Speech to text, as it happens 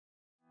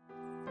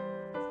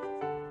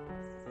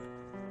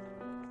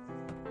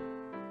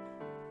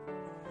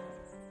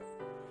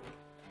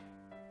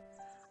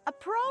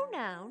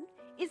pronoun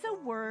is a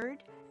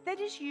word that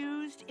is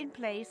used in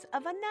place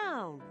of a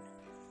noun.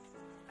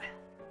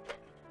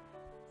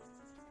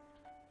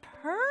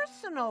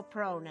 Personal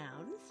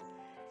pronouns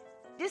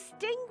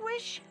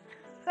distinguish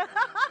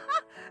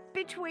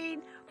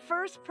between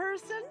first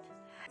person,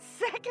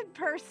 second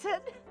person,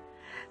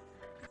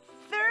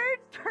 third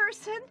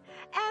person,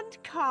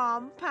 and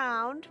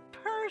compound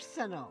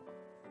personal.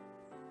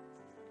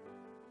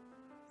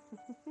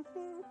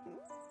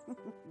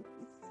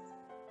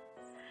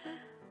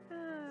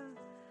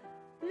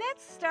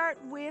 Let's start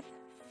with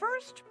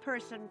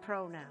first-person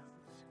pronouns.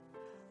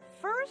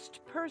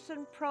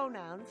 First-person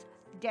pronouns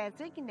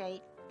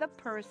designate the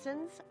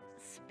persons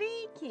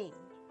speaking.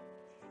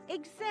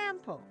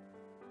 Example: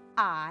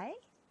 I,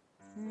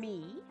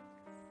 me,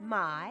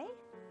 my,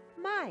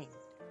 mine.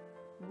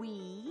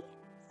 We,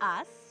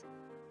 us,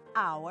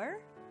 our,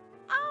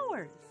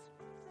 ours.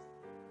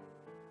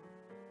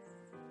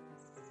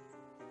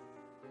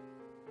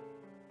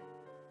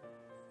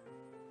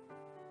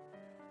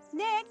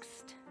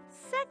 Next,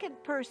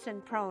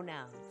 second-person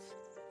pronouns.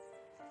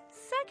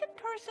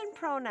 Second-person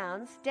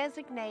pronouns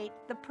designate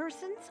the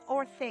persons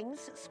or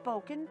things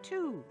spoken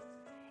to.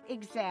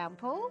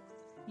 Example: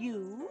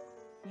 you,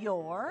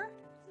 your,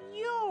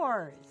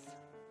 yours.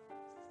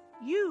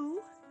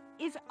 You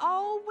is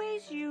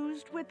always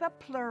used with a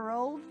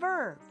plural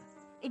verb.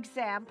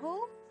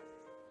 Example: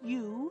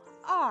 you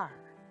are.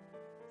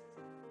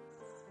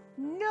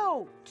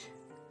 Note: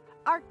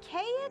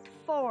 archaic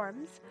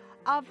forms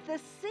of the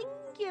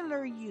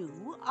singular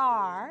you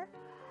are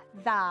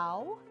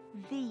thou,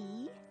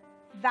 thee,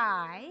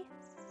 thy,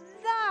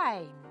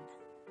 thine.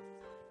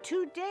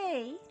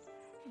 Today,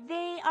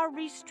 they are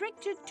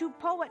restricted to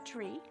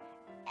poetry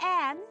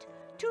and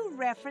to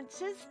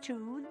references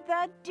to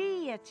the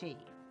deity.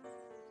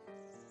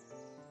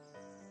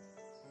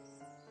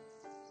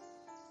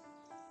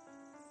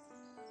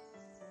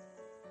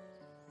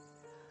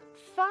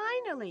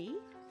 Finally,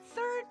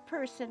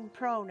 third-person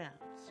pronouns.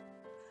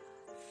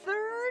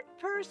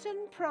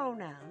 Third-person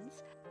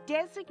pronouns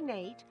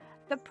designate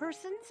the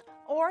persons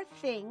or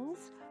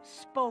things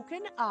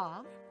spoken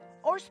of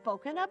or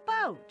spoken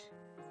about.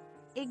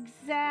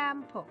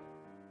 Example: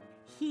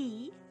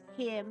 he,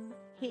 him,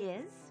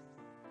 his.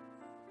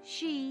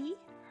 She,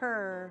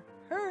 her,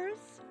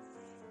 hers.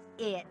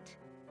 It,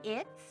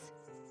 its.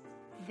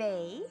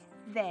 They,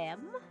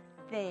 them,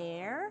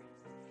 their,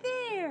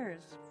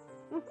 theirs.